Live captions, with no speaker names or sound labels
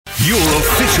Your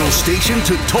official station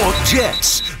to talk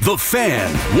Jets. The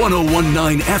Fan,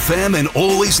 101.9 FM and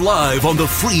always live on the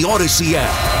free Odyssey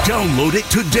app. Download it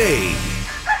today.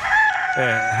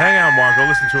 Hang on, Marco.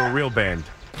 Listen to a real band.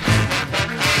 Good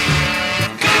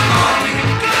morning,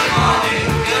 good morning,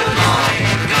 good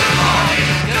morning, good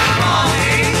morning, good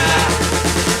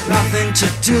morning. Nothing to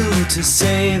do to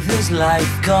save his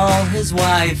life, call his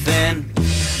wife in.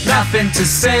 Nothing to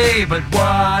say, but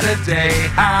what a day.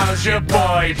 How's your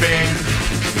boy been?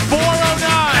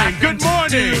 409, good morning.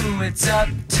 Do, it's up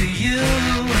to you.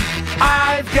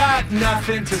 I've got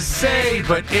nothing to say,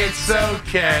 but it's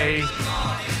okay.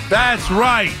 That's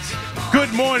right.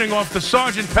 Good morning off the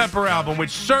Sgt. Pepper album, which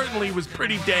certainly was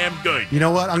pretty damn good. You know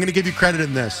what? I'm going to give you credit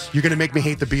in this. You're going to make me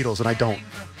hate the Beatles, and I don't.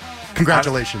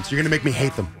 Congratulations. You're going to make me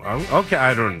hate them. Okay,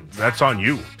 I don't. That's on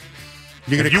you.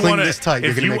 You're going to cling this tight.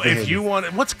 You're going to make me hate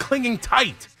them. What's clinging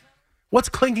tight? What's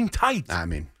clinging tight? I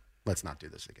mean, let's not do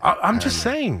this again. I'm just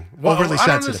saying. Overly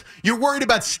sensitive. You're worried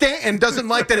about Stanton doesn't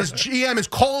like that his GM is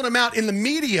calling him out in the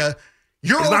media.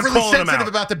 You're overly sensitive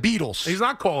about the Beatles. He's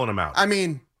not calling him out. I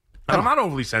mean, I'm not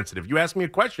overly sensitive. You ask me a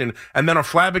question and then are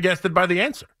flabbergasted by the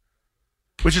answer,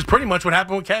 which is pretty much what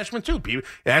happened with Cashman, too. People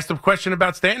asked a question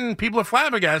about Stanton, and people are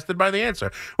flabbergasted by the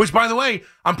answer, which, by the way,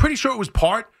 I'm pretty sure it was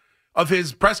part of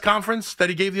his press conference that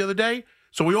he gave the other day.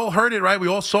 So we all heard it, right? We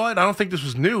all saw it. I don't think this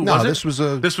was new, was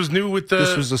it? This was new with the...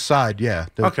 This was a side, yeah.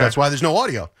 Okay. That's why there's no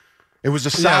audio. It was a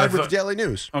side with the Daily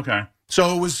News. Okay.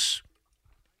 So it was...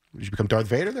 Did you become Darth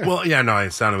Vader there? Well, yeah, no, I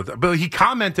sounded with that. But he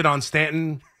commented on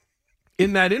Stanton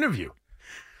in that interview.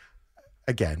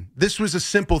 Again, this was a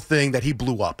simple thing that he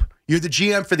blew up. You're the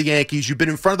GM for the Yankees. You've been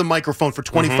in front of the microphone for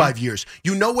 25 years.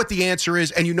 You know what the answer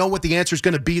is, and you know what the answer is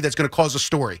going to be that's going to cause a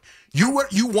story. You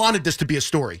wanted this to be a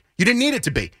story. You didn't need it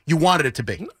to be. You wanted it to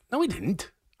be. No, he didn't.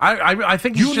 I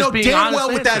think he's just being honest. You know damn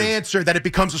well with that answer that it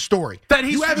becomes a story. That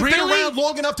he's you haven't really been around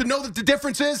long enough to know that the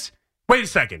difference is? Wait a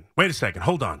second.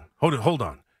 Hold on.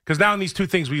 Because now in these two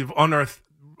things, we've unearthed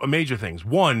major things.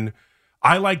 One,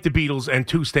 I like the Beatles, and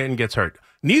two, Stanton gets hurt.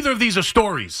 Neither of these are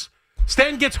stories.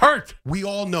 Stanton gets hurt. We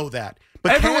all know that.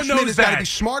 But Everyone Cashman knows has that. got to be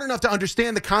smart enough to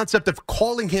understand the concept of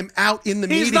calling him out in the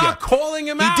media. He's not calling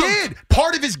him out. He did.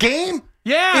 Part of his game?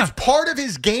 Yeah. It's part of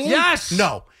his game? Yes.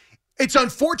 No. It's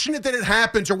unfortunate that it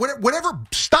happens, or whatever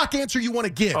stock answer you want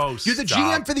to give. You're the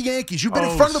GM for the Yankees. You've been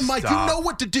in front of the mic. You know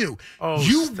what to do.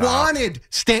 You wanted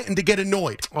Stanton to get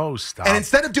annoyed. Stop. And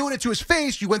instead of doing it to his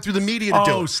face, you went through the media to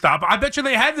do it. Stop. I bet you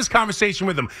they had this conversation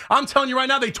with him. I'm telling you right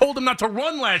now, they told him not to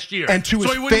run last year. And to so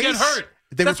his he wouldn't face, get hurt.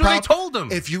 That's what they told him.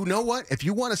 If you know what? If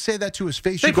you want to say that to his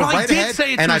face, They you go probably right did ahead,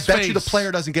 say it to and I his bet you the face. player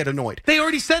doesn't get annoyed. They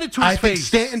already said it to his face. I think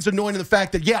Stanton's annoyed in the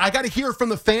fact that, I got to hear it from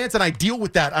the fans, and I deal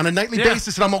with that on a nightly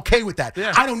basis, and I'm okay with that.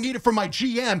 Yeah. I don't need it from my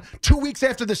GM 2 weeks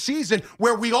after the season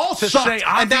where we all sucked,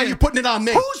 and now you're putting it on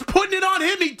me. Who's putting it on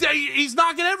him? He's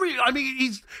knocking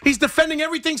he's defending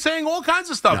everything, saying all kinds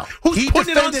of stuff. No. Who's He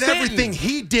putting it on defended Stanton? everything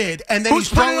he did, and then Who's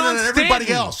he's throwing it putting it on on everybody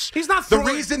Stanton? else. He's not the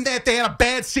throwing- reason that they had a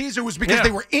bad season was because Yeah.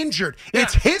 they were injured. Yeah.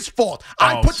 It's his fault.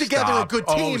 I put together a good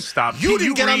team. Stop. You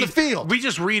didn't get on the field. We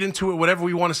just read into it whatever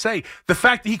we want to say. The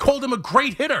fact that he called him a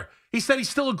great hitter. He said he's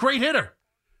still a great hitter.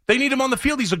 They need him on the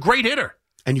field. He's a great hitter.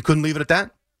 And you couldn't leave it at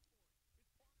that?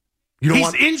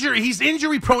 He's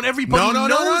injury prone. Everybody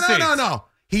knows it. No.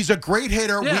 He's a great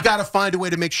hitter. Yeah. We got to find a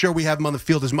way to make sure we have him on the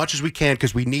field as much as we can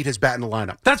because we need his bat in the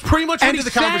lineup. That's pretty much what End he of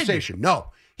the said. conversation. No.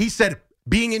 He said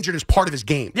being injured is part of his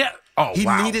game. Yeah. He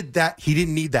needed that. He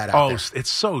didn't need that out there. It's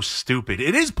so stupid.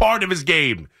 It is part of his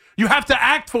game. You have to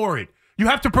act for it. You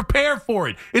have to prepare for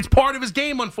it. It's part of his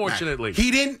game, unfortunately. He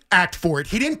didn't act for it.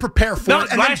 He didn't prepare for it.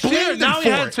 And last then year, blamed him now for he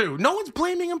had it. to. No one's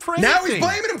blaming him for anything. Now he's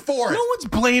blaming him for it. No one's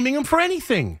blaming him for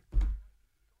anything.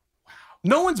 Wow.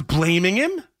 No one's blaming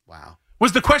him. Wow.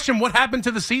 Was the question, what happened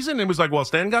to the season? And it was like, well,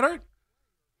 Stan got hurt.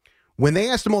 When they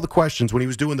asked him all the questions, when he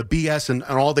was doing the BS and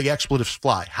all the expletives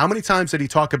fly, how many times did he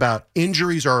talk about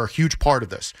injuries are a huge part of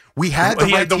this? We had the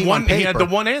right team on paper. He had the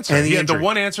one answer. He had the injury.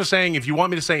 one answer saying, if you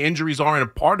want me to say injuries aren't a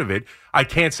part of it, I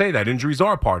can't say that. Injuries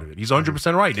are a part of it. He's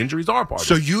 100% right. Injuries are a part of it.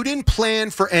 So you didn't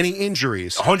plan for any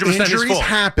injuries. 100% his Injuries fault.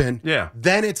 happen. Yeah.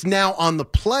 Then it's now on the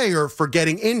player for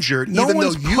getting injured, No even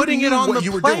one's though you putting knew it on what the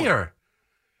you were doing. player.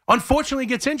 Unfortunately, he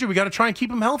gets injured. We got to try and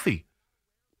keep him healthy.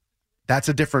 That's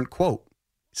a different quote.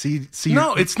 See.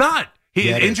 No, it's not.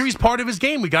 Yeah, it Injury's part of his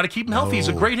game. We got to keep him healthy. He's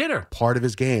a great hitter. Part of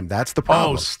his game. That's the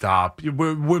problem. Oh, stop.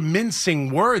 We're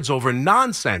mincing words over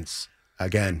nonsense.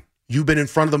 Again, you've been in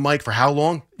front of the mic for how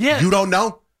long? Yeah. You don't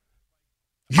know?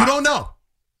 You don't know.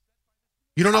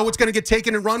 You don't know what's going to get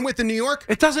taken and run with in New York?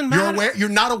 It doesn't matter. You're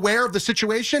not aware of the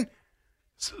situation?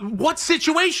 What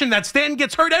situation? That Stanton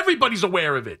gets hurt, everybody's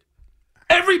aware of it.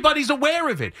 Everybody's aware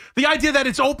of it. The idea that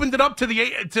it's opened it up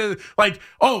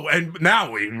and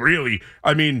now really,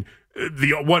 I mean,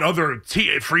 what other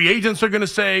free agents are going to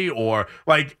say, or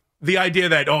like the idea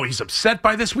that, he's upset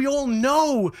by this. We all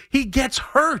know he gets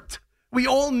hurt. We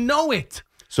all know it.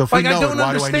 So if we know it,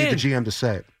 why do I need the GM to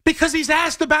say it? Because he's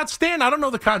asked about Stanton. I don't know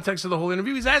the context of the whole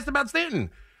interview. He's asked about Stanton.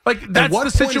 Like, that's the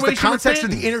situation. At what point is the context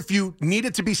of the interview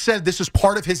needed to be said? This is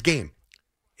part of his game.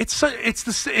 It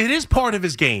is part of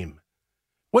his game.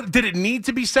 What did it need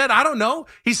to be said? I don't know.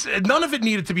 None of it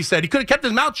needed to be said. He could have kept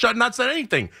his mouth shut and not said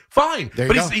anything. Fine,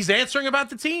 but he's answering about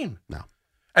the team. No,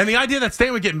 and the idea that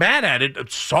Stanton would get mad at it.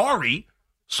 Sorry,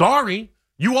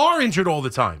 you are injured all the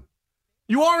time.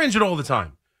 You are injured all the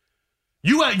time.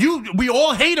 We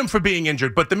all hate him for being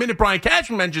injured, but the minute Brian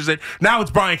Cashman mentions it, now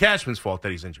it's Brian Cashman's fault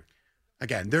that he's injured.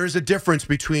 Again, there is a difference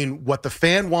between what the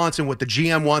fan wants and what the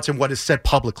GM wants and what is said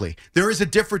publicly. There is a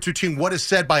difference between what is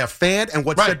said by a fan and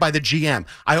what's said by the GM.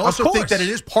 I also think that it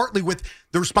is partly with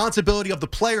the responsibility of the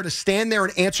player to stand there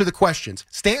and answer the questions.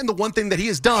 Stanton, the one thing that he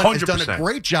has done 100%. is done a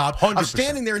great job 100%. of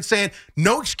standing there and saying,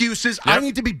 no excuses, I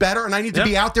need to be better, and I need to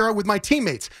be out there with my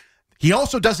teammates. He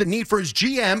also doesn't need for his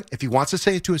GM, if he wants to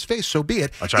say it to his face, so be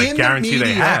it. Which I guarantee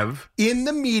they have. In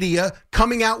the media,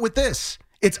 coming out with this.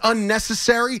 It's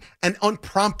unnecessary and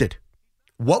unprompted.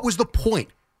 What was the point?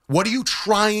 What are you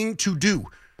trying to do?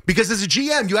 Because as a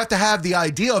GM, you have to have the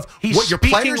idea of what your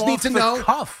players need to know.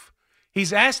 Cuff.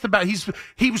 He's asked about.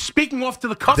 He was speaking off to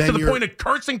the cuff to the point of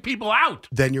cursing people out.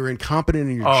 Then you're incompetent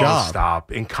in your job.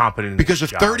 Stop. Incompetent in because your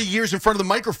of job. 30 years in front of the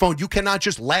microphone, you cannot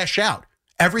just lash out.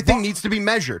 Everything needs to be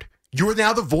measured. You're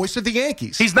now the voice of the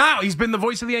Yankees. He's not. He's been the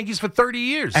voice of the Yankees for 30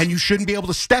 years. And you shouldn't be able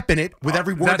to step in it with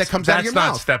every word that comes out of your mouth.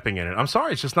 That's not stepping in it. I'm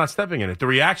sorry. It's just not stepping in it. The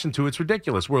reaction to it's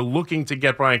ridiculous. We're looking to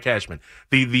get Brian Cashman.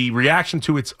 The reaction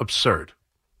to it's absurd.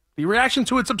 The reaction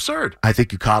to it's absurd. I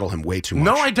think you coddle him way too much.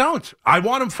 No, I don't. I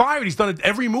want him fired. He's done it.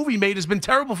 Every move he made has been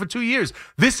terrible for 2 years.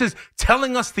 This is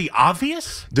telling us the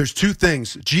obvious? There's two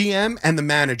things. GM and the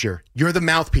manager. You're the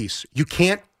mouthpiece. You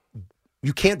can't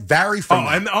vary from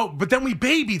that. But then we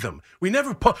baby them. We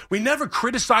never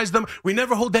criticize them. We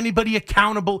never hold anybody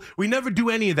accountable. We never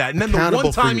do any of that. And then the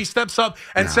one time he steps up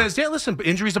and says, "Yeah, listen,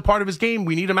 injury's a part of his game.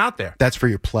 We need him out there." That's for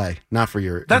your play, not for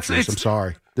your injuries. I'm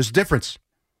sorry. There's a difference.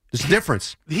 There's a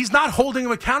difference. He's not holding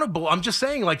him accountable. I'm just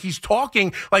saying, like, he's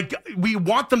talking like we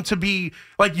want them to be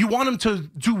like you want him to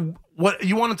do. What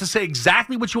you want him to say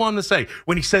exactly what you want him to say.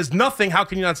 When he says nothing, how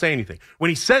can you not say anything? When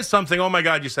he says something, oh my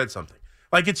God, you said something.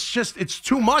 Like, it's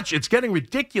too much. It's getting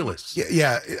ridiculous.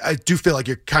 Yeah, I do feel like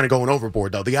you're kind of going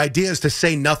overboard, though. The idea is to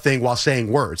say nothing while saying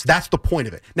words. That's the point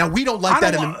of it. Now, we don't like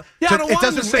that.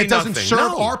 It doesn't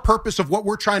serve our purpose of what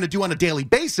we're trying to do on a daily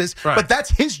basis, but that's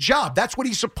his job. That's what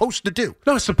he's supposed to do.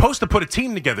 No, he's supposed to put a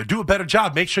team together, do a better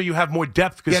job, make sure you have more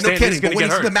depth. Yeah, no kidding. But when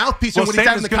he's the mouthpiece and when he's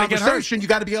having the conversation, you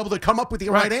got to be able to come up with the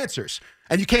right answers.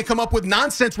 And you can't come up with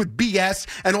nonsense with BS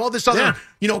and all this other,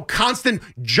 constant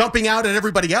jumping out at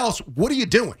everybody else. What are you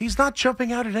doing? He's not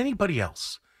jumping out at anybody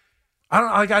else.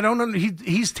 I don't know.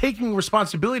 He's taking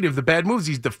responsibility of the bad moves.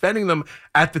 He's defending them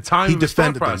at the time. He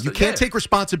defended them. You can't take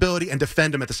responsibility and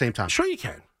defend them at the same time. Sure you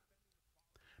can.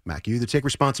 Mac, you either take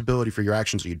responsibility for your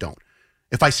actions or you don't.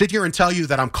 If I sit here and tell you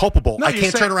that I'm culpable, I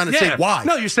can't turn around and say why.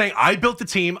 No, you're saying I built the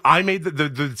team. I made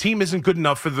the team isn't good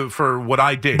enough for what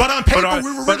I did. But on paper,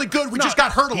 we were really good. We just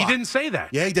got hurt a lot. He didn't say that.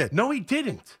 Yeah, he did. No, he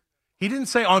didn't. He didn't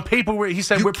say on paper. He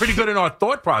said we're pretty good in our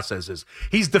thought processes.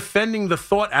 He's defending the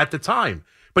thought at the time,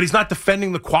 but he's not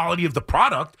defending the quality of the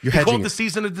product. He called the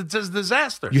season a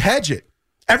disaster. You hedge it.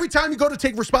 Every time you go to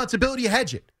take responsibility, you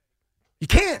hedge it. You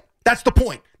can't. That's the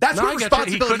point. That's what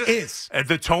responsibility is.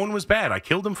 The tone was bad. I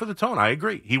killed him for the tone. I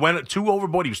agree. He went too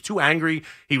overboard. He was too angry.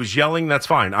 He was yelling. That's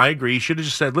fine. I agree. He should have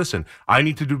just said, listen, I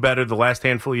need to do better. The last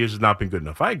handful of years has not been good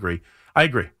enough. I agree.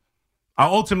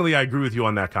 Ultimately, I agree with you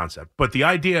on that concept. But the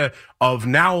idea of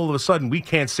now all of a sudden we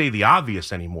can't say the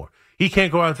obvious anymore. He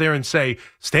can't go out there and say,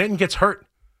 Stanton gets hurt.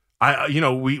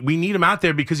 We need him out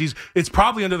there because it's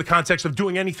probably under the context of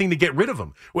doing anything to get rid of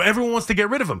him. Where everyone wants to get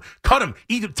rid of him. Cut him.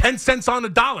 Eat him 10 cents on the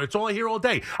dollar. It's all I hear all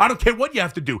day. I don't care what you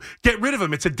have to do. Get rid of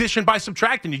him. It's addition by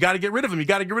subtraction. You got to get rid of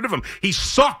him. He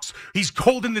sucks. He's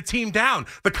holding the team down.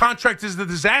 The contract is the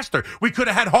disaster. We could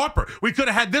have had Harper. We could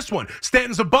have had this one.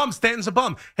 Stanton's a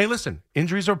bum. Hey, listen,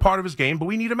 injuries are a part of his game, but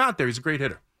we need him out there. He's a great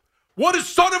hitter. What a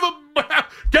son of a...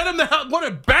 Get him the hell... What a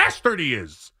bastard he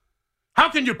is. How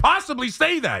can you possibly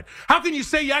say that? How can you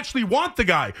say you actually want the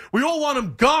guy? We all want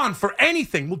him gone for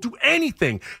anything. We'll do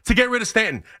anything to get rid of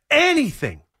Stanton.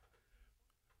 Anything.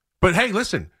 But hey,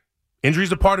 listen,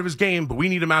 injuries are part of his game, but we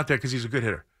need him out there because he's a good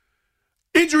hitter.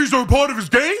 Injuries are a part of his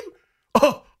game?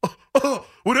 oh,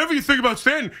 whatever you think about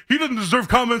Stanton, he doesn't deserve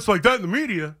comments like that in the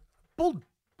media. Bull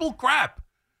crap.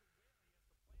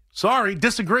 Sorry,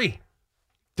 disagree.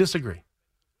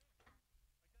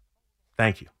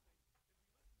 Thank you.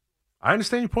 I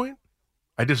understand your point.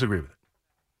 I disagree with it.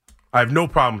 I have no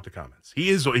problem with the comments. He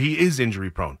is injury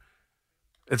prone.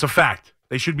 It's a fact.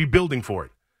 They should be building for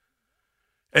it.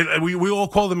 And we all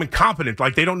call them incompetent,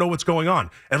 like they don't know what's going on.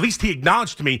 At least he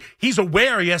acknowledged to me he's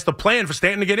aware he has to plan for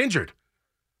Stanton to get injured.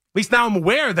 At least now I'm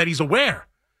aware that he's aware.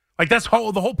 Like the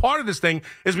whole part of this thing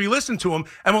is we listen to him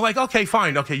and we're like, okay,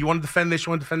 fine. Okay, you want to defend this, you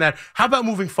want to defend that. How about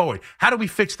moving forward? How do we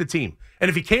fix the team? And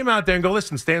if he came out there and go,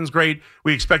 listen, Stanton's great.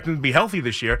 We expect him to be healthy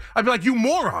this year. I'd be like, you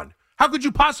moron. How could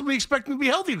you possibly expect him to be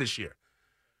healthy this year?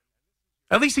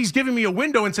 At least he's giving me a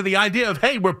window into the idea of,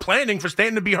 hey, we're planning for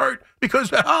Stanton to be hurt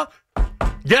because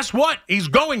guess what? He's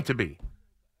going to be.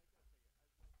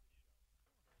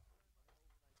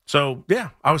 So, yeah,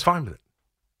 I was fine with it.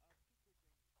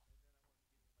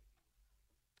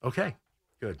 Okay,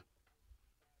 good.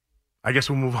 I guess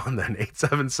we'll move on then.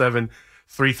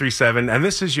 877-337. And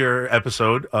this is your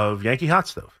episode of Yankee Hot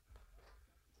Stove.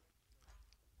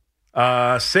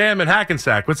 Sam in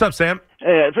Hackensack. What's up, Sam?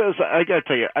 Hey, I got to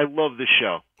tell you, I love this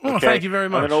show. Oh, thank you very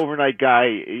much. I'm an overnight guy.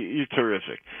 You're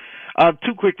terrific.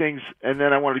 Two quick things, and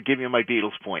then I want to give you my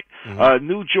Beatles point. Mm-hmm.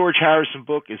 New George Harrison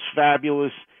book is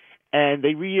fabulous, and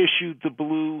they reissued the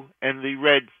blue and the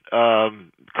red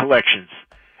collections.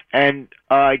 And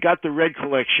I got the red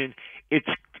collection. It's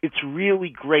really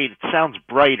great. It sounds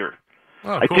brighter.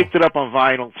 Oh, cool. I picked it up on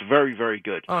vinyl. It's very, very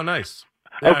good. Oh, nice.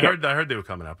 Yeah, Okay. I heard they were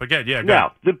coming up. Again, yeah.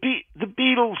 Now, the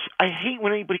Beatles, I hate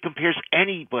when anybody compares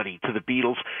anybody to the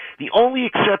Beatles. The only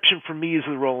exception for me is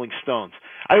the Rolling Stones.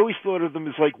 I always thought of them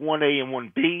as like 1A and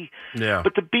 1B. Yeah.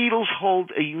 But the Beatles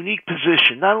hold a unique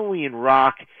position, not only in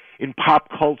rock, in pop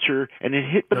culture, and in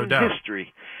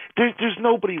history. There's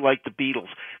nobody like the Beatles.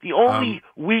 The only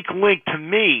weak link to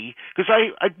me, because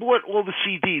I bought all the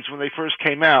CDs when they first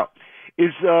came out,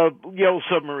 is Yellow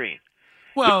Submarine.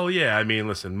 Well, yeah, I mean,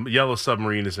 listen, Yellow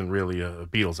Submarine isn't really a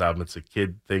Beatles album. It's a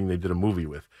kid thing they did a movie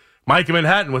with. Mike in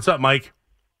Manhattan, what's up, Mike?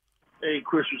 Hey,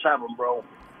 Chris, what's happening, bro?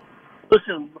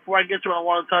 Listen, before I get to it, I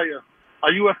want to tell you,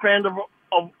 are you a fan of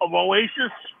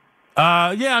Oasis?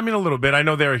 Yeah, I mean, a little bit. I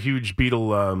know they're a huge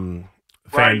Beatle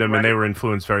fandom, and they were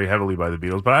influenced very heavily by the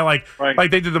Beatles. But I like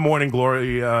they did the Morning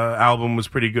Glory album was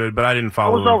pretty good, but I didn't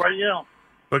follow it. Was all right, yeah.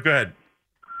 But go ahead.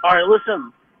 All right,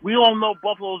 listen. We all know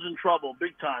Buffalo's in trouble,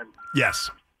 big time.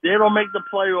 Yes. They don't make the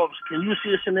playoffs. Can you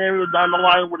see a scenario down the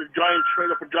line where the Giants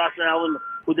trade up for Josh Allen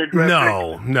with their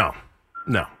draft pick? No.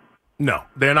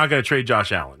 They're not going to trade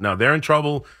Josh Allen. No, they're in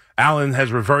trouble. Allen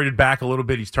has reverted back a little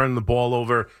bit. He's turning the ball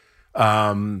over.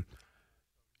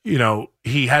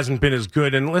 He hasn't been as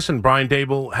good. And listen, Brian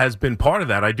Daboll has been part of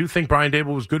that. I do think Brian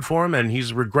Daboll was good for him, and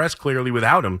he's regressed clearly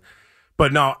without him.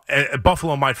 But no,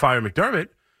 Buffalo might fire McDermott.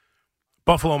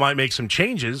 Buffalo might make some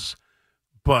changes,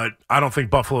 but I don't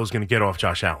think Buffalo is going to get off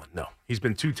Josh Allen. No, he's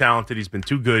been too talented. He's been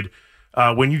too good.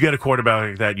 When you get a quarterback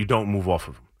like that, you don't move off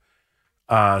of him.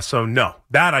 So, no,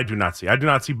 that I do not see. I do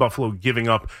not see Buffalo giving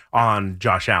up on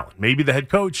Josh Allen. Maybe the head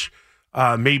coach,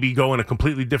 maybe go in a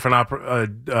completely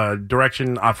different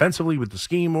direction offensively with the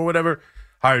scheme or whatever.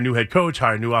 Hire a new head coach,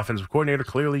 hire a new offensive coordinator,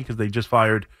 clearly, because they just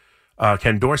fired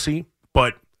Ken Dorsey.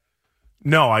 But,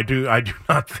 no, I do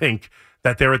not think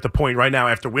that they're at the point right now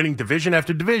after winning division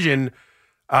after division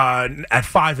at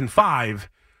 5-5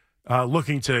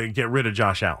 looking to get rid of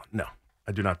Josh Allen. No,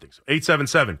 I do not think so.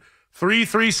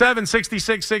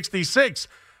 877-337-6666.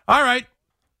 All right.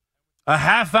 A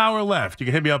half hour left. You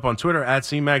can hit me up on Twitter at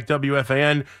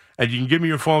CMacWFAN, and you can give me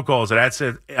your phone calls at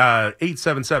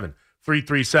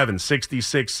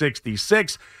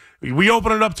 877-337-6666. We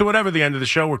open it up to whatever the end of the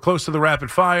show. We're close to the rapid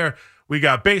fire. We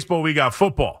got baseball. We got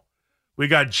football. We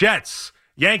got Jets.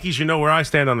 Yankees, you know where I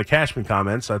stand on the Cashman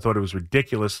comments. I thought it was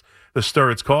ridiculous, the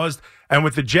stir it's caused. And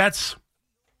with the Jets,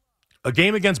 a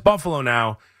game against Buffalo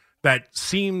now that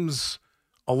seems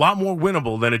a lot more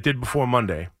winnable than it did before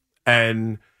Monday.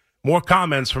 And more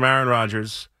comments from Aaron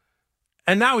Rodgers.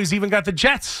 And now he's even got the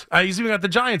Jets. He's even got the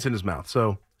Giants in his mouth.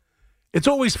 So it's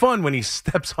always fun when he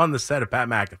steps on the set of Pat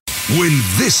McAfee. When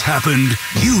this happened,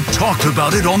 you talked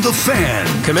about it on The Fan.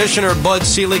 Commissioner Bud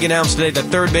Selig announced today that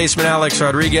third baseman Alex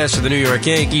Rodriguez of the New York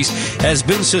Yankees has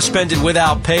been suspended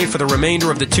without pay for the remainder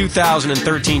of the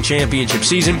 2013 championship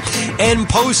season and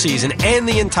postseason and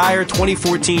the entire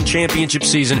 2014 championship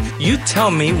season. You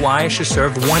tell me why I should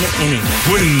serve one inning.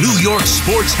 When New York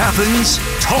sports happens,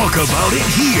 talk about it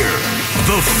here.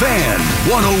 The Fan,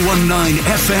 101.9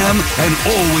 FM, and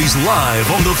always live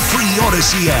on the free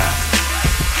Odyssey app.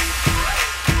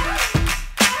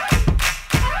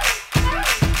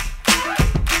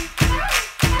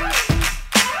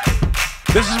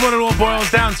 This is what it all boils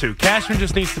down to. Cashman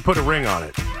just needs to put a ring on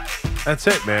it. That's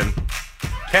it, man.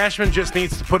 Cashman just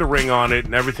needs to put a ring on it,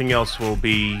 and everything else will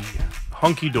be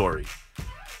hunky-dory.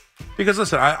 Because,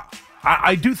 listen,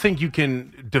 I do think you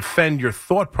can defend your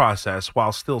thought process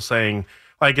while still saying,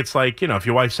 like, it's like, if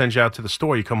your wife sends you out to the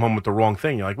store, you come home with the wrong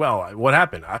thing. You're like, well, what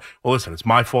happened? Well, listen, it's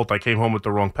my fault I came home with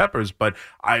the wrong peppers, but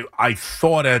I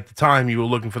thought at the time you were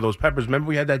looking for those peppers. Remember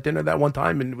we had that dinner that one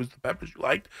time and it was the peppers you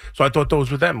liked? So I thought those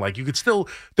were them. Like, you could still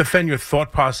defend your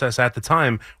thought process at the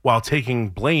time while taking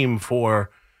blame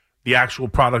for the actual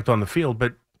product on the field,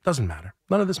 but it doesn't matter.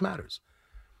 None of this matters.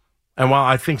 And while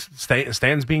I think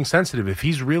Stanton's being sensitive, if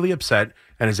he's really upset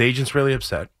and his agent's really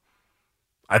upset,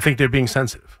 I think they're being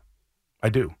sensitive. I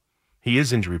do. He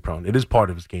is injury prone. It is part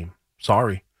of his game.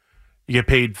 Sorry. You get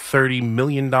paid $30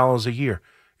 million a year.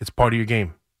 It's part of your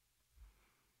game.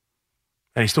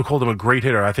 And he still called him a great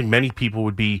hitter. I think many people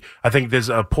would be, I think there's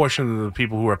a portion of the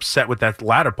people who are upset with that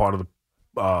latter part of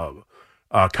the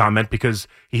comment because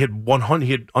he had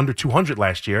under 200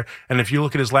 last year. And if you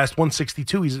look at his last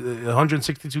 162, he's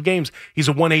 162 games, he's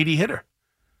a 180 hitter.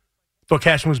 Thought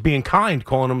Cashman was being kind,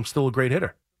 calling him still a great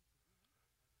hitter.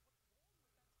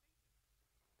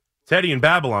 Teddy in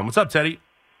Babylon. What's up, Teddy?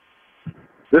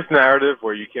 This narrative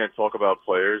where you can't talk about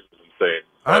players is insane.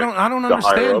 I don't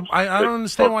understand. I don't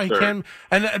understand why he can.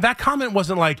 And that comment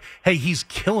wasn't like, hey, he's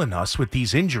killing us with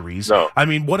these injuries. No. I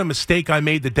mean, what a mistake I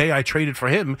made the day I traded for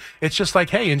him. It's just like,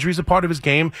 hey, injuries are part of his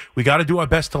game. We got to do our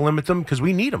best to limit them because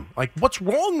we need them. Like, what's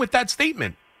wrong with that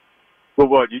statement? Well,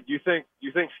 what you think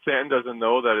Stanton doesn't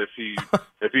know that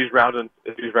if he's rounding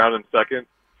second,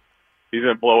 he's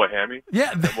going to blow a hammy?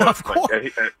 Yeah, of course.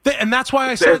 And that's why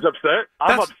I said... Stan's upset?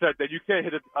 I'm upset that you can't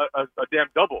hit a damn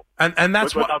double. And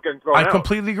that's what I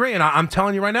completely agree. And I'm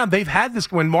telling you right now, they've had this.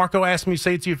 When Marco asked me to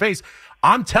say it to your face,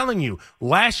 I'm telling you,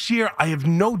 last year, I have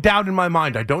no doubt in my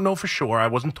mind, I don't know for sure, I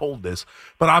wasn't told this,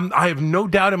 but I have no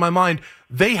doubt in my mind,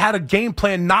 they had a game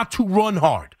plan not to run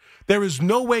hard. There is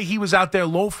no way he was out there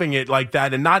loafing it like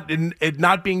that and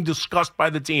not being discussed by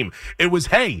the team. It was,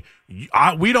 hey,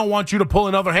 we don't want you to pull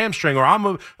another hamstring, or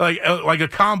I'm like a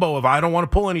combo of I don't want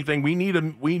to pull anything. We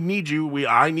need you.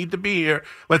 I need to be here.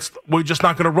 We're just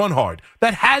not going to run hard.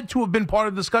 That had to have been part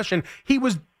of the discussion. He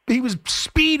was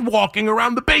speed walking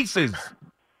around the bases.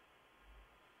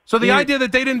 So the idea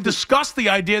that they didn't discuss the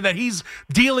idea that he's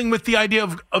dealing with the idea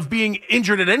of being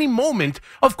injured at any moment,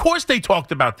 of course they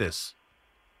talked about this.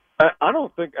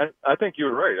 I think you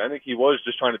were right. I think he was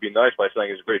just trying to be nice by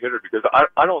saying he's a great hitter because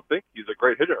I don't think he's a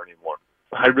great hitter anymore.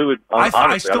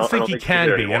 I still think he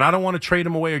can be, and I don't want to trade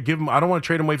him away or give him. I don't want to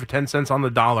trade him away for 10 cents on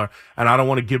the dollar, and I don't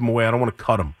want to give him away. I don't want to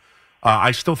cut him. I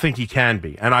still think he can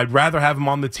be, and I'd rather have him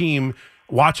on the team,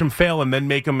 watch him fail, and then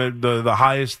make him the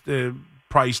highest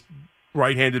priced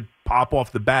right-handed pop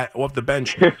off the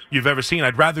bench you've ever seen.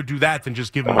 I'd rather do that than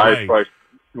just give him away.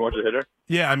 You want a hitter?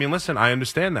 Yeah, I mean, listen, I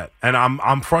understand that. And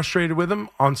I'm frustrated with him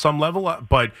on some level,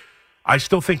 but I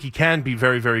still think he can be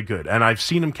very, very good. And I've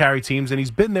seen him carry teams, and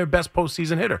he's been their best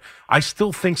postseason hitter. I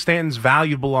still think Stanton's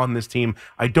valuable on this team.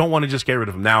 I don't want to just get rid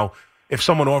of him. Now, if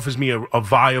someone offers me a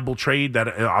viable trade that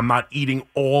I'm not eating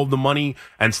all the money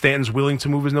and Stanton's willing to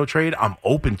move as no trade, I'm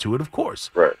open to it, of course.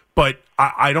 Right. But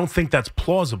I don't think that's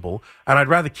plausible, and I'd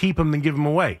rather keep him than give him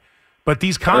away. But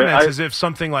these comments as if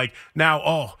something like,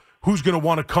 now, who's going to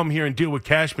want to come here and deal with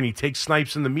Cashman? He takes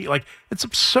snipes in the meat. Like, it's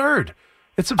absurd.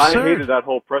 It's absurd. I hated that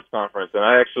whole press conference, and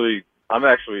I actually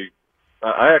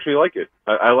like it.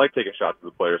 I like taking shots at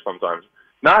the player sometimes.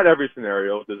 Not every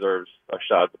scenario deserves a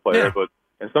shot at the player, but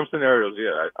in some scenarios,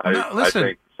 I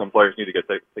think some players need to get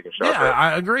taken shots at.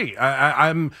 I agree.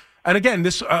 And again,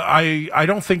 this I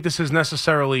don't think this is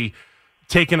necessarily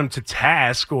taking him to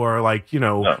task or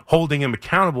holding him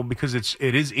accountable because it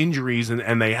is injuries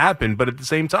and they happen. But at the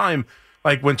same time,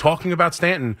 like when talking about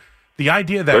Stanton, the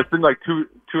idea that it's been like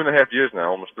 2.5 years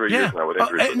now, almost 3 years now with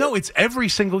injuries. No, it's every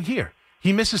single year.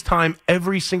 He misses time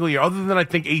every single year, other than I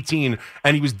think 18.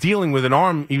 And he was dealing with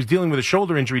a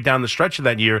shoulder injury down the stretch of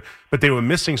that year. But they were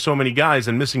missing so many guys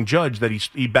and missing Judge that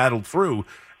he battled through.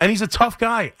 And he's a tough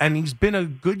guy, and he's been a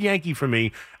good Yankee for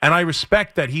me, and I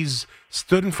respect that he's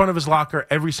stood in front of his locker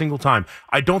every single time.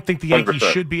 I don't think the Yankees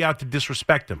 100%. should be out to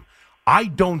disrespect him. I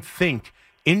don't think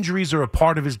injuries are a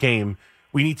part of his game.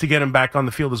 We need to get him back on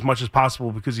the field as much as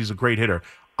possible because he's a great hitter.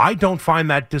 I don't find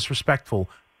that disrespectful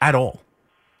at all.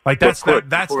 Like that's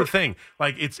the thing.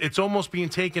 Like it's almost being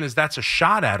taken as that's a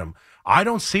shot at him. I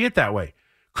don't see it that way.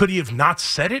 Could he have not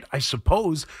said it? I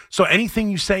suppose. So anything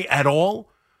you say at all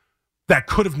that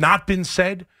could have not been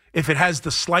said, if it has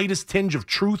the slightest tinge of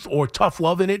truth or tough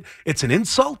love in it, it's an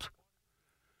insult.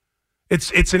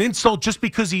 It's an insult just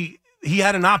because he he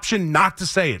had an option not to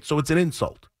say it, so it's an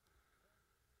insult.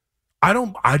 I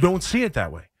don't see it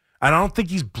that way. And I don't think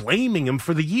he's blaming him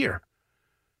for the year.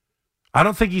 I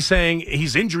don't think he's saying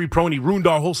he's injury prone, he ruined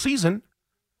our whole season.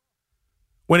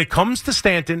 When it comes to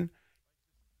Stanton,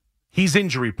 he's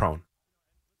injury prone.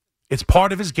 It's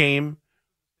part of his game.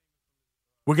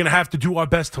 We're going to have to do our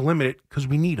best to limit it because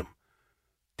we need him.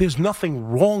 There's nothing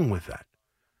wrong with that.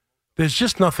 There's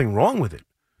just nothing wrong with it.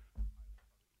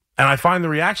 And I find the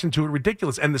reaction to it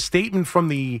ridiculous. And the statement from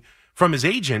his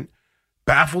agent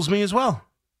baffles me as well.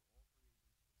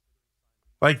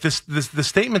 Like the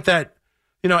statement that,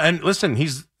 and listen,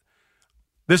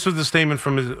 this was the statement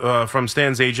from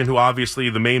Stan's agent, who obviously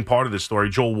the main part of this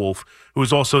story, Joel Wolf, who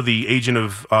is also the agent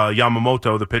of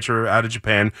Yamamoto, the pitcher out of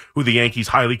Japan, who the Yankees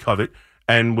highly covet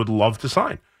and would love to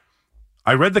sign.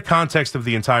 I read the context of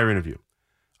the entire interview.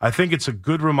 I think it's a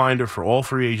good reminder for all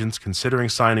free agents considering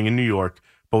signing in New York,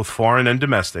 both foreign and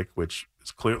domestic, which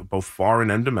is clear, both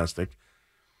foreign and domestic,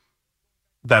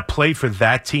 that play for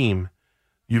that team,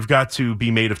 you've got to be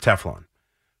made of Teflon,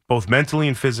 both mentally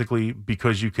and physically,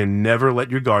 because you can never let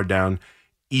your guard down,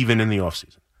 even in the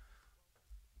offseason.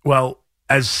 Well,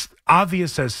 as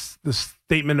obvious as the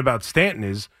statement about Stanton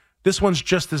is, this one's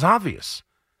just as obvious.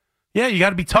 Yeah, you got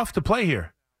to be tough to play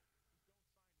here.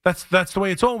 That's the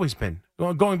way it's always been.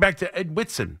 Going back to Ed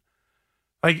Whitson.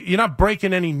 Like, you're not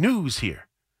breaking any news here.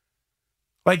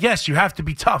 Like, yes, you have to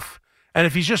be tough. And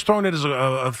if he's just throwing it as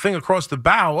a thing across the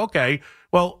bow, okay,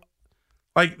 well,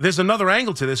 like, there's another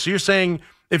angle to this. So you're saying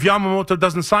if Yamamoto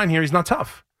doesn't sign here, he's not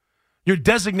tough. You're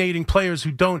designating players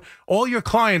who don't, all your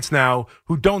clients now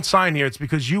who don't sign here, it's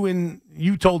because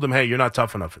you told them, hey, you're not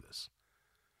tough enough for this.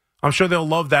 I'm sure they'll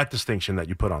love that distinction that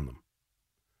you put on them.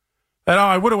 And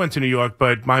I would have went to New York,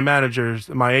 but my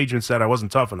agent said I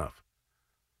wasn't tough enough.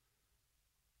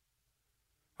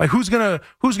 Like, who's gonna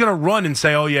run and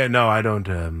say, oh yeah, no, I don't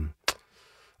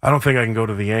think I can go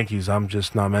to the Yankees. I'm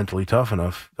just not mentally tough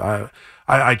enough.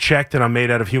 I checked and I'm made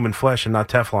out of human flesh and not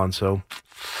Teflon, so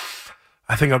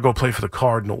I think I'll go play for the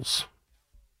Cardinals.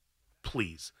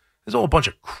 Please. It's all a bunch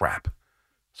of crap.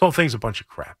 This whole thing's a bunch of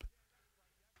crap.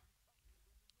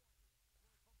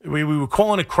 We were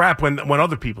calling it crap when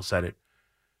other people said it.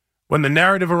 When the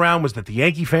narrative around was that the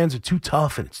Yankee fans are too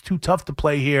tough and it's too tough to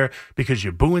play here because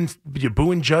you're booing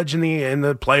Judge in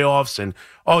the playoffs, and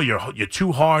you're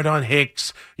too hard on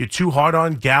Hicks, you're too hard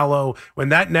on Gallo. When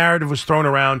that narrative was thrown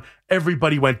around,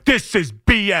 everybody went, this is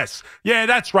BS. Yeah,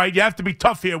 that's right. You have to be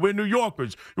tough here. We're New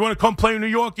Yorkers. You want to come play in New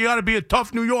York? You got to be a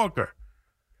tough New Yorker.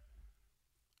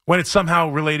 When it's somehow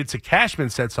related to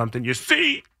Cashman said something, you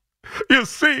see.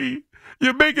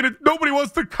 You're making it, nobody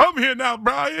wants to come here now,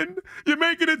 Brian. You're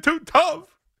making it too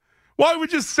tough. Why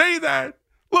would you say that?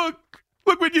 Look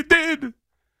what you did.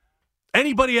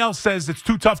 Anybody else says it's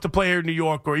too tough to play here in New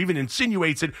York or even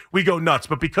insinuates it, we go nuts.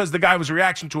 But because the guy was a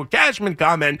reaction to a Cashman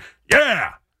comment,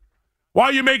 yeah. Why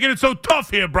are you making it so tough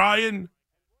here, Brian?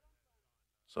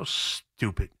 So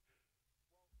stupid.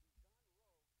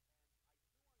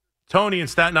 Tony in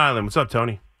Staten Island. What's up,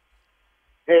 Tony?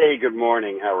 Hey, good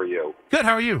morning. How are you? Good.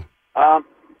 How are you?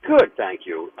 Good, thank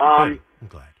you. I'm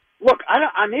glad. Look,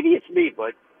 maybe it's me,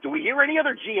 but do we hear any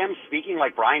other GM speaking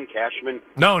like Brian Cashman?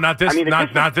 No, not this.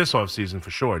 Not this offseason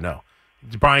for sure. No,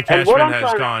 Brian Cashman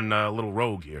has gone a little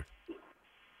rogue here.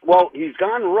 Well, he's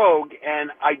gone rogue,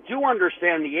 and I do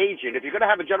understand the agent. If you're going to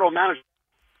have a general manager,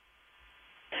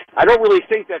 I don't really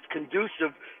think that's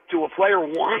conducive to a player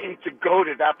wanting to go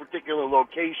to that particular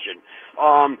location.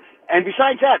 And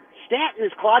besides that, Stanton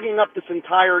is clogging up this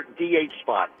entire DH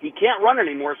spot. He can't run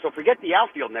anymore, so forget the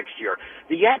outfield next year.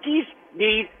 The Yankees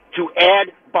need to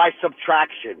add by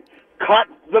subtraction. Cut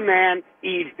the man,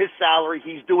 eat his salary.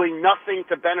 He's doing nothing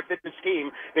to benefit this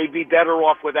team. They'd be better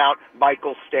off without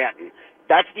Michael Stanton.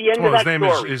 That's the end of that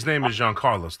story. His name is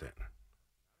Giancarlo Stanton.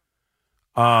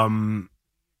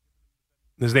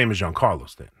 His name is Giancarlo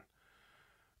Stanton.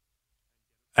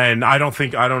 And I don't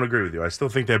agree with you. I still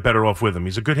think they're better off with him.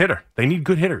 He's a good hitter. They need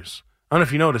good hitters. I don't know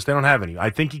if you noticed, they don't have any. I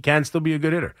think he can still be a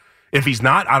good hitter. If he's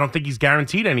not, I don't think he's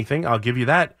guaranteed anything. I'll give you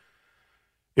that.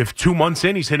 If 2 months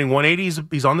in he's hitting 180,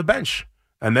 he's on the bench.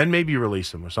 And then maybe you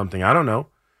release him or something. I don't know.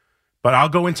 But I'll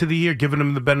go into the year giving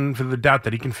him the benefit of the doubt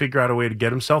that he can figure out a way to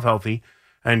get himself healthy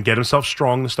and get himself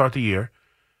strong to start the year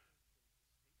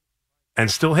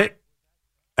and still hit.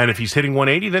 And if he's hitting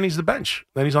 180, then he's the bench.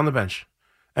 Then he's on the bench.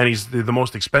 And he's the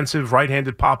most expensive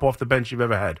right-handed pop off the bench you've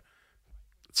ever had.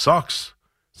 It sucks.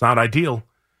 It's not ideal.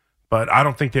 But I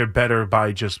don't think they're better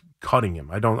by just cutting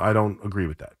him. I don't agree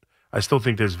with that. I still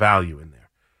think there's value in there.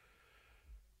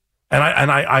 And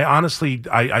I honestly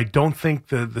don't think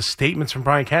the statements from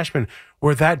Brian Cashman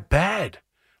were that bad.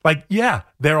 Like, yeah,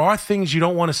 there are things you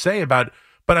don't want to say about,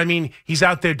 but I mean, he's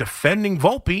out there defending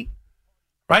Volpe,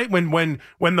 right? When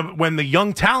the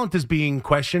young talent is being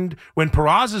questioned, when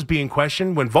Peraza is being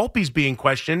questioned, when Volpe's being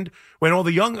questioned, when all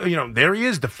the young, there he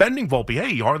is defending Volpe.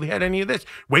 Hey, you hardly had any of this.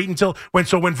 Wait until when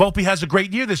Volpe has a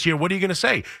great year this year, what are you going to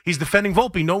say? He's defending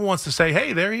Volpe. No one wants to say,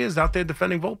 hey, there he is out there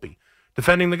defending Volpe,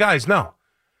 defending the guys. No.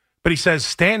 But he says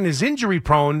Stanton is injury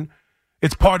prone.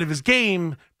 It's part of his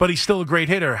game, but he's still a great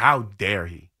hitter. How dare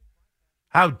he?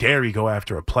 How dare he go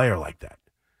after a player like that?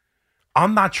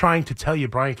 I'm not trying to tell you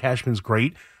Brian Cashman's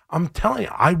great. I'm telling you,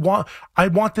 I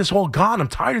want this all gone. I'm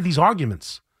tired of these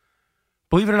arguments.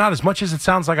 Believe it or not, as much as it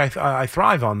sounds like I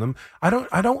thrive on them, I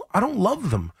don't love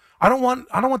them. I don't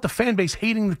want the fan base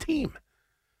hating the team.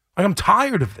 Like, I'm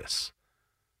tired of this.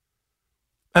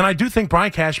 And I do think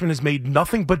Brian Cashman has made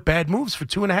nothing but bad moves for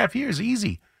 2.5 years.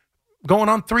 Easy. Going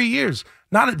on 3 years.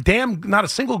 Not a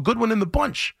single good one in the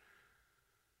bunch.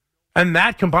 And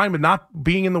that combined with not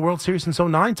being in the World Series since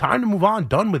 2009, time to move on.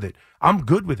 Done with it. I'm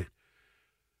good with it.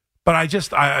 But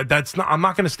I'm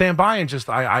not going to stand by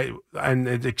and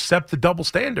accept the double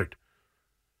standard.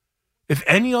 If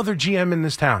any other GM in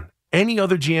this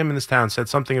town said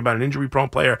something about an injury-prone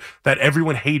player that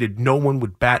everyone hated, no one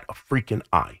would bat a freaking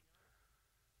eye.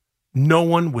 No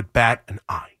one would bat an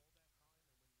eye.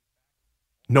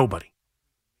 Nobody.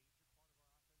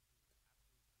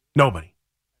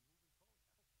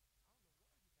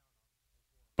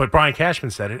 But Brian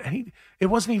Cashman said it, and it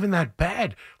wasn't even that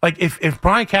bad. Like, if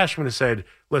Brian Cashman had said,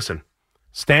 listen,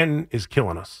 Stanton is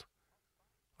killing us.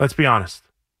 Let's be honest.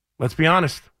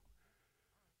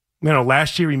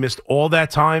 Last year he missed all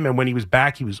that time, and when he was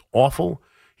back, he was awful.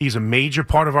 He's a major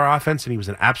part of our offense, and he was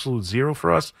an absolute zero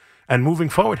for us. And moving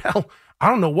forward, hell, I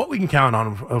don't know what we can count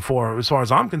on him for as far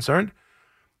as I'm concerned.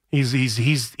 He's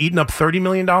eating up $30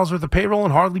 million worth of payroll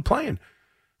and hardly playing.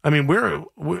 I mean,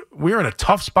 we're in a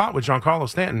tough spot with Giancarlo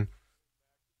Stanton.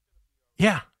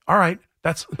 Yeah, all right,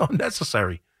 that's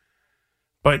unnecessary.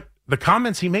 But the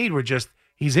comments he made were just,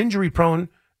 he's injury prone,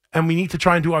 and we need to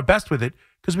try and do our best with it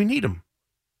because we need him.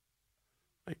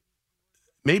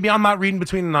 Maybe I'm not reading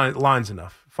between the lines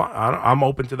enough. I'm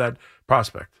open to that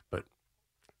prospect. But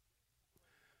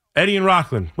Eddie in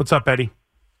Rockland, what's up, Eddie?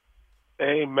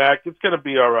 Hey, Mac, it's going to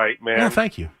be all right, man. Yeah,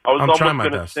 thank you. I'm trying my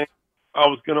best. I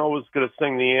was always going to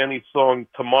sing the Annie song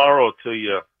tomorrow to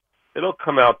you. It'll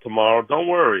come out tomorrow. Don't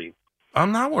worry.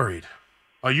 I'm not worried.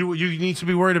 You need to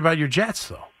be worried about your Jets,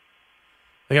 though.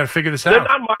 They got to figure this out.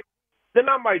 They're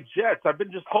not my Jets. I've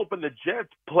been just hoping the Jets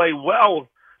play well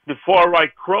before I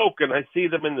croak and I see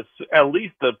them at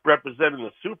least representing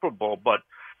the Super Bowl. But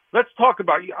let's talk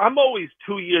about you. I'm always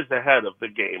 2 years ahead of the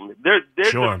game. They're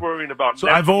sure. Just worrying about. So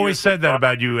I've always said that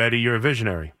about you, Eddie. You're a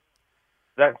visionary.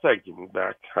 Thank you,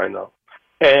 Mac. I know.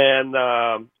 And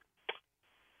on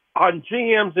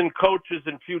GMs and coaches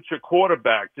and future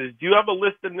quarterbacks, do you have a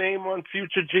list of names on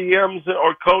future GMs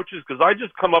or coaches? Because I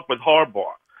just come up with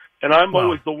Harbaugh, and I'm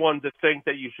always the one to think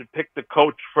that you should pick the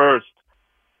coach first.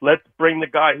 Let's bring the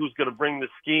guy who's going to bring the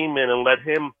scheme in and let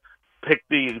him pick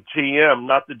the GM,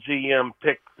 not the GM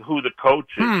pick who the coach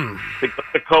is.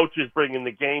 The coach is bringing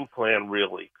the game plan,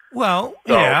 really. Well,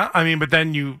 yeah. I mean, but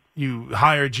then you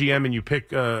hire a GM and you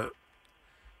pick a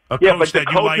coach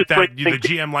that you like. The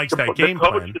GM likes that game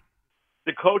plan.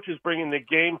 The coach is bringing the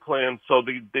game plan, so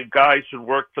the guy should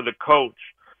work for the coach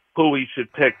who he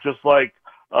should pick, just like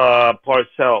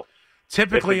Parcells.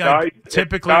 Typically, the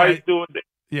guy's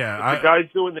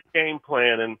doing the game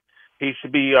plan, and he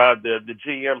should be the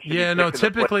GM. Yeah, no.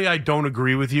 Typically, I don't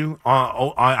agree with you.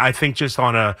 I think just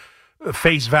on a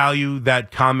face value,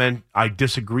 that comment I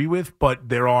disagree with. But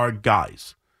there are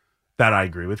guys that I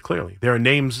agree with. Clearly, there are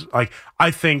names like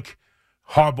I think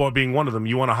Harbaugh being one of them.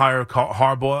 You want to hire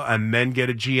Harbaugh and then get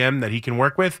a GM that he can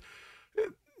work with.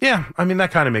 Yeah, I mean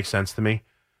that kind of makes sense to me.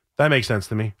 That makes sense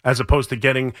to me, as opposed to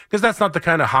getting, because that's not the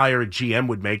kind of hire a GM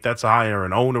would make. That's a hire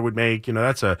an owner would make.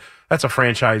 That's a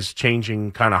franchise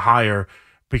changing kind of hire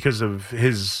because of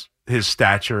his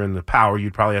stature and the power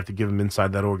you'd probably have to give him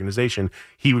inside that organization.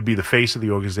 He would be the face of the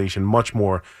organization much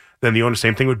more than the owner.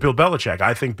 Same thing with Bill Belichick.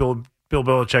 I think Bill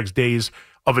Belichick's days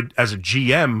as a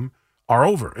GM are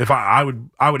over. If I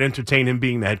would entertain him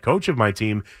being the head coach of my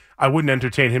team, I wouldn't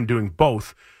entertain him doing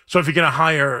both. So if you're going to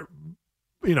hire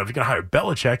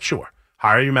Belichick, sure.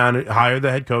 Hire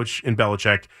the head coach in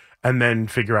Belichick and then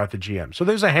figure out the GM. So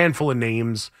there's a handful of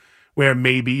names where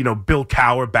maybe, Bill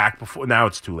Cowher back before, now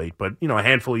it's too late, but, a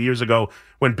handful of years ago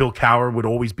when Bill Cowher would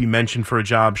always be mentioned for a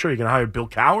job. Sure, you're going to hire Bill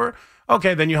Cowher?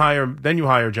 Okay, then you hire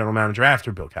a general manager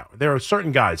after Bill Cowher. There are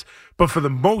certain guys. But for the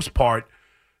most part,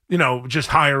 just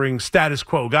hiring status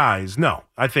quo guys, no.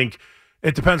 I think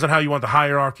It depends on how you want the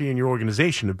hierarchy in your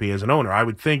organization to be as an owner. I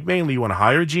would think mainly you want to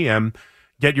hire a GM,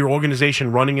 get your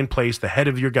organization running in place, the head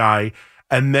of your guy,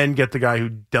 and then get the guy who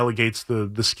delegates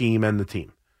the scheme and the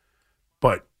team.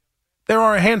 But there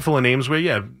are a handful of names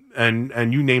where,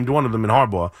 and you named one of them in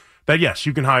Harbaugh, that yes,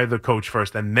 you can hire the coach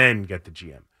first and then get the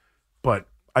GM. But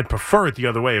I'd prefer it the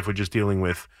other way if we're just dealing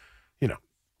with,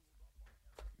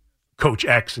 Coach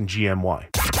X and GM Y.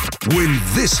 When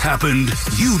this happened,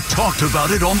 you talked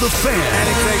about it on The Fan. And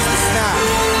he takes the snap.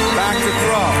 Back to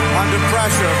throw. Under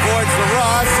pressure. Avoids the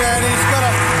rush. And he's going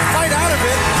to fight out of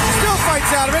it. Still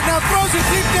fights out of it. Now throws it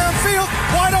deep downfield.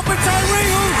 Wide open Tyree,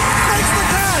 who makes the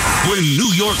catch. When New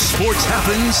York sports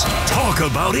happens, talk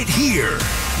about it here.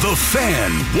 The Fan,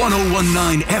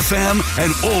 101.9 FM, and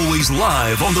always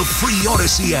live on the free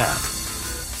Odyssey app.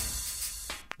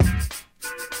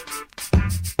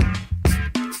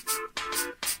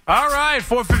 All right,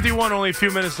 4:51, only a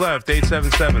few minutes left.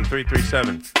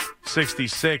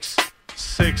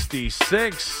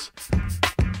 877-337-6666.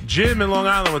 Jim in Long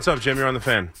Island, what's up, Jim? You're on The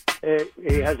Fan.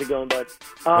 Hey, how's it going, bud?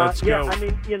 Let's go. I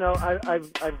mean,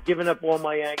 I've given up all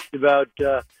my angst about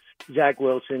Zach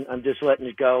Wilson. I'm just letting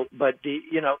it go. But the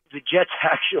Jets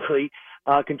actually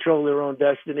control their own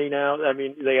destiny now. I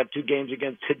mean, they have 2 games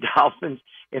against the Dolphins.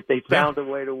 If they found a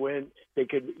way to win, they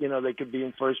could be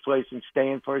in first place and stay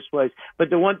in first place. But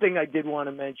the one thing I did want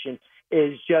to mention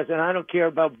is just, and I don't care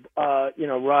about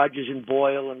Rodgers and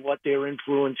Boyle and what their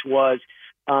influence was.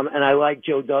 And I like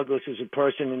Joe Douglas as a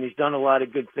person, and he's done a lot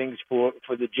of good things for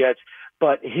the Jets.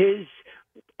 But his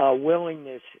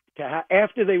willingness to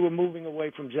after they were moving away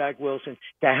from Zach Wilson,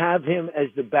 to have him as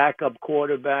the backup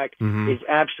quarterback is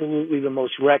absolutely the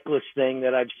most reckless thing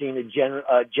that I've seen a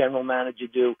general manager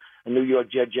do, a New York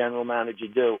Jet general manager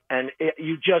do. And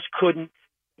you just couldn't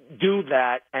do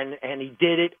that, and he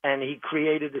did it, and he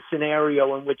created a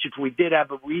scenario in which if we did have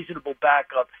a reasonable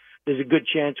backup, there's a good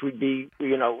chance we'd be,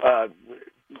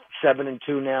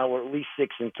 7-2 now, or at least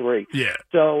 6-3. Yeah.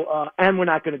 So, and we're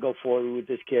not going to go forward with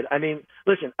this kid. I mean,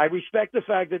 listen, I respect the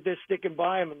fact that they're sticking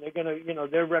by him, and they're going to,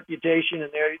 their reputation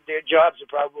and their jobs are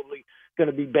probably going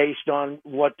to be based on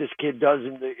what this kid does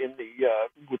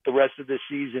with the rest of this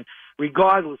season,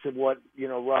 regardless of what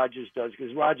Rodgers does,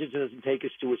 because Rodgers doesn't take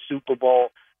us to a Super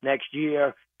Bowl next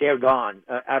year. They're gone,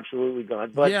 absolutely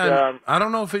gone. But I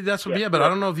don't know if that's what. But I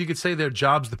don't know if you could say their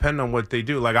jobs depend on what they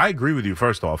do. Like, I agree with you.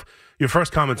 First off, your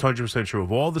first comment's 100% true.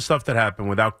 Of all the stuff that happened,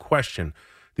 without question,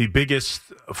 the biggest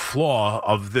flaw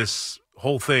of this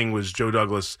whole thing was Joe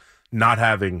Douglas not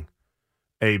having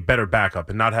a better backup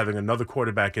and not having another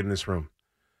quarterback in this room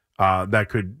that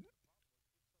could,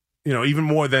 even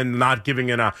more than not giving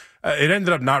it ended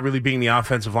up not really being the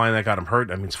offensive line that got him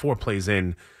hurt. I mean, it's 4 plays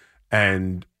in,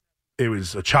 and it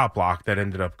was a chop block that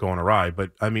ended up going awry.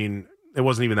 But, I mean, it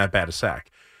wasn't even that bad a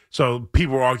sack. So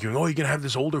people were arguing, you're going to have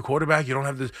this older quarterback. You don't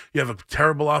have this. You have a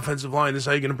terrible offensive line. This is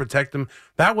how you're going to protect them.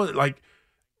 That was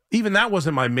even that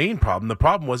wasn't my main problem. The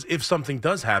problem was, if something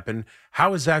does happen,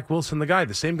 how is Zach Wilson the guy?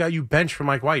 The same guy you benched for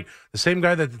Mike White. The same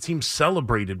guy that the team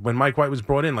celebrated when Mike White was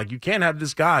brought in. Like, you can't have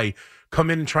this guy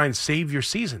come in and try and save your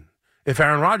season if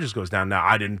Aaron Rodgers goes down. Now,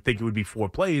 I didn't think it would be 4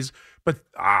 plays, but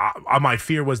my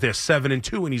fear was they're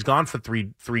 7-2 and he's gone for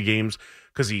three games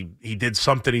because he did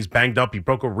something. He's banged up. He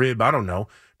broke a rib. I don't know.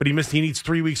 But he needs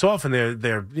 3 weeks off, and they're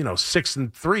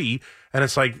 6-3. And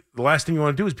it's like, the last thing you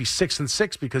want to do is be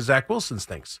 6-6 because Zach Wilson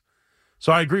stinks.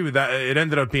 So I agree with that. It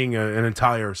ended up being an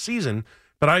entire season,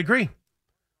 but I agree.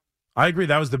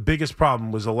 That was the biggest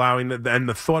problem, was allowing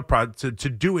the thought process to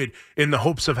do it in the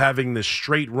hopes of having this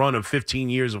straight run of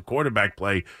 15 years of quarterback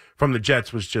play from the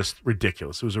Jets was just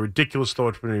ridiculous. It was a ridiculous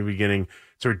thought from the beginning.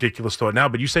 It's a ridiculous thought now.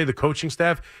 But you say the coaching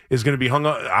staff is going to be hung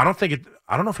up. I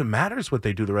don't know if it matters what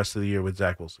they do the rest of the year with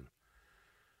Zach Wilson.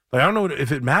 Like, I don't know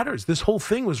if it matters. This whole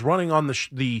thing was running on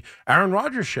the Aaron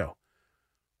Rodgers show.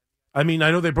 I mean,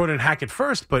 I know they brought in Hackett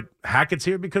first, but Hackett's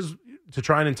here because to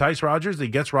try and entice Rodgers. He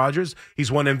gets Rodgers. He's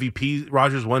won MVP.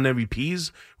 Rodgers won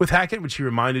MVPs with Hackett, which he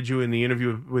reminded you in the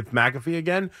interview with McAfee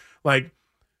again. Like,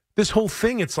 this whole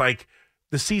thing, it's like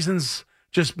the season's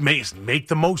just make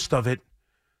the most of it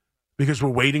because we're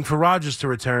waiting for Rodgers to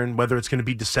return, whether it's going to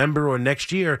be December or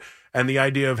next year. And the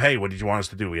idea of, hey, what did you want us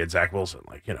to do? We had Zach Wilson.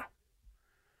 Like,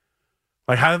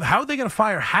 like how are they going to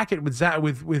fire Hackett with Zach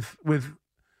with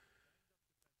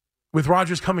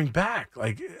Rodgers coming back?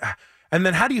 Like, and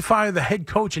then how do you fire the head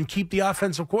coach and keep the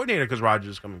offensive coordinator because Rodgers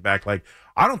is coming back? Like,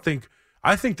 I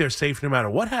think they're safe no matter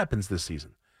what happens this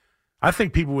season. I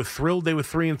think people were thrilled they were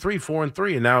 3-3,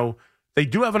 4-3, and now they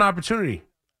do have an opportunity.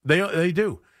 They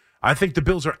do. I think the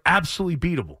Bills are absolutely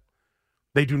beatable.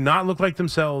 They do not look like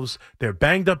themselves. They're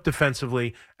banged up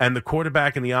defensively, and the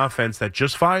quarterback and the offense that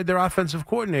just fired their offensive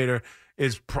coordinator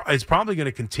is probably going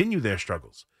to continue their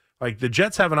struggles. Like, the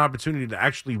Jets have an opportunity to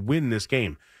actually win this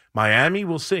game. Miami,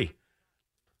 we'll see.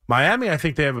 Miami, I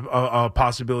think they have a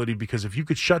possibility, because if you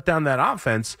could shut down that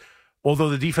offense, although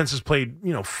the defense has played,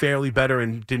 fairly better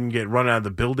and didn't get run out of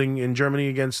the building in Germany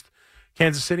against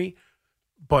Kansas City,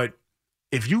 but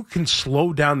if you can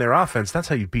slow down their offense, that's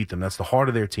how you beat them. That's the heart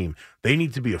of their team. They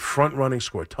need to be a front running,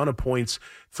 score a ton of points,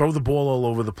 throw the ball all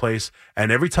over the place.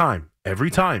 And every time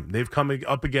they've come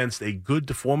up against a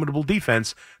good, formidable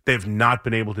defense, they've not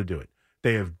been able to do it.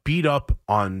 They have beat up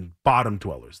on bottom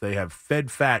dwellers. They have fed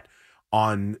fat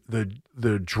on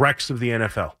the dregs of the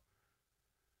NFL.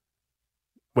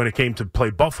 When it came to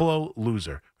play Buffalo,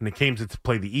 loser. When it came to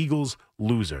play the Eagles,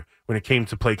 loser. When it came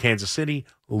to play Kansas City,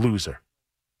 loser.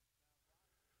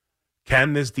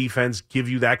 Can this defense give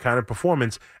you that kind of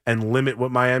performance and limit what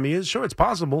Miami is? Sure, it's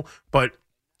possible, but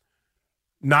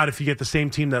not if you get the same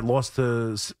team that lost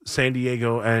to San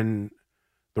Diego and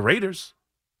the Raiders.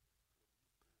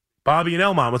 Bobby and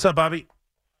Elmont. What's up, Bobby?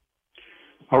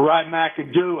 All right,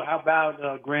 McAdoo. How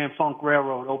about Grand Funk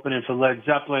Railroad opening for Led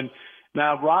Zeppelin?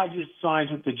 Now, Rodgers signs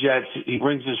with the Jets. He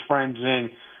brings his friends in.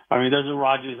 I mean, doesn't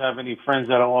Rodgers have any friends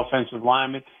that are offensive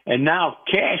linemen? And now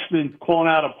Cashman calling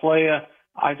out a player.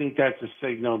 I think that's a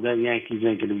signal that Yankees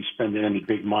ain't going to be spending any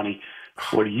big money.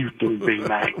 What do you think, Big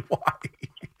Mac? Why?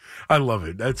 I love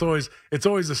it. It's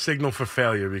always a signal for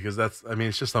failure, because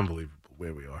it's just unbelievable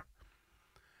where we are.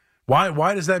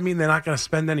 Why does that mean they're not going to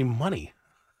spend any money?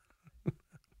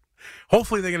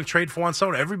 Hopefully they're going to trade for Juan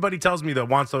Soto. Everybody tells me that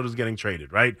Juan Soto is getting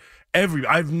traded, right?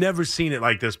 I've never seen it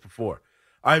like this before.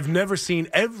 I've never seen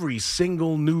every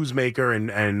single newsmaker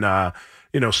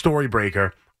and story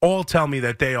breaker all tell me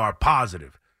that they are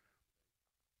positive.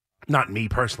 Not me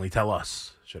personally, tell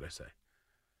us, should I say.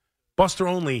 Buster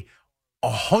Olney,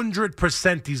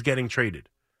 100% he's getting traded.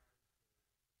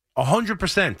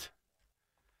 100%.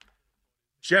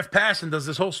 Jeff Passan does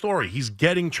this whole story. He's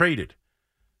getting traded.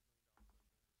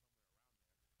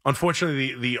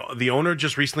 Unfortunately, the owner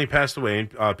just recently passed away.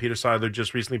 Peter Seidler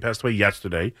just recently passed away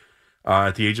yesterday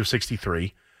at the age of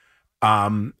 63.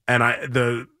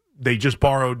 They just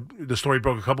borrowed, the story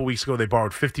broke a couple weeks ago, they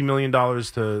borrowed $50 million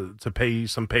to pay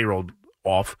some payroll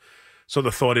off. So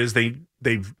the thought is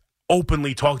they've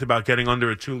openly talked about getting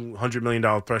under a $200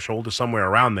 million threshold or somewhere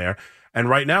around there. And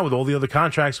right now, with all the other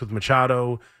contracts with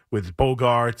Machado, with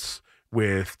Bogarts,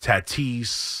 with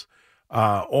Tatis,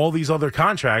 all these other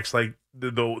contracts, like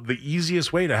the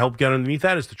easiest way to help get underneath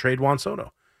that is to trade Juan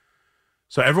Soto.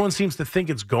 So everyone seems to think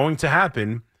it's going to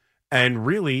happen. And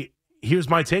really, here's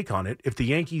my take on it. If the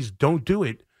Yankees don't do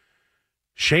it,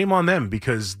 shame on them,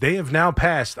 because they have now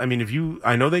passed. I mean,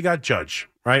 I know they got Judge,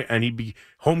 right? And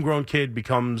homegrown kid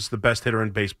becomes the best hitter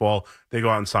in baseball. They go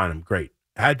out and sign him. Great.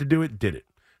 Had to do it, did it.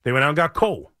 They went out and got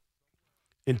Cole.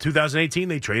 In 2018,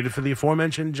 they traded for the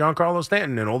aforementioned Giancarlo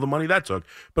Stanton and all the money that took.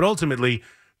 But ultimately,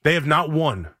 they have not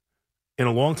won in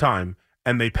a long time,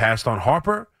 and they passed on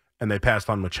Harper, and they passed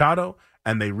on Machado,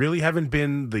 and they really haven't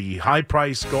been the high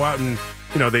price, go out and,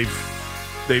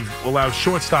 they've allowed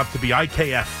shortstop to be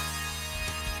IKF.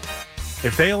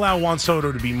 If they allow Juan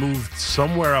Soto to be moved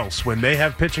somewhere else, when they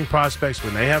have pitching prospects,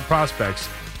 when they have prospects,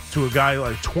 to a guy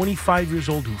like 25 years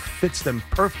old who fits them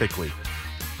perfectly,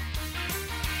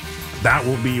 that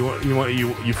will be,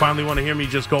 you finally want to hear me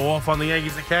just go off on the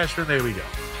Yankees and Cashman? There we go.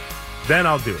 Then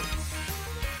I'll do it.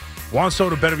 Juan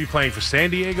Soto better be playing for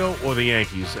San Diego or the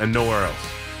Yankees and nowhere else.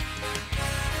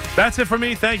 That's it for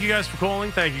me. Thank you guys for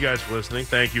calling. Thank you guys for listening.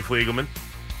 Thank you, Fliegelman.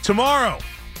 Tomorrow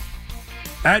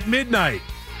at midnight,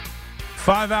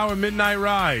 5-hour midnight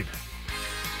ride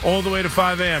all the way to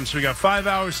 5 a.m. So we got 5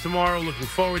 hours tomorrow. Looking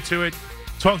forward to it.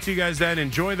 Talk to you guys then.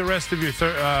 Enjoy the rest of your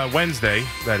Wednesday,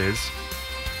 that is.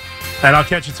 And I'll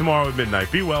catch you tomorrow at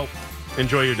midnight. Be well.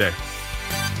 Enjoy your day.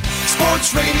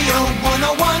 Sports Radio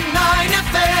 101.9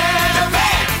 FM.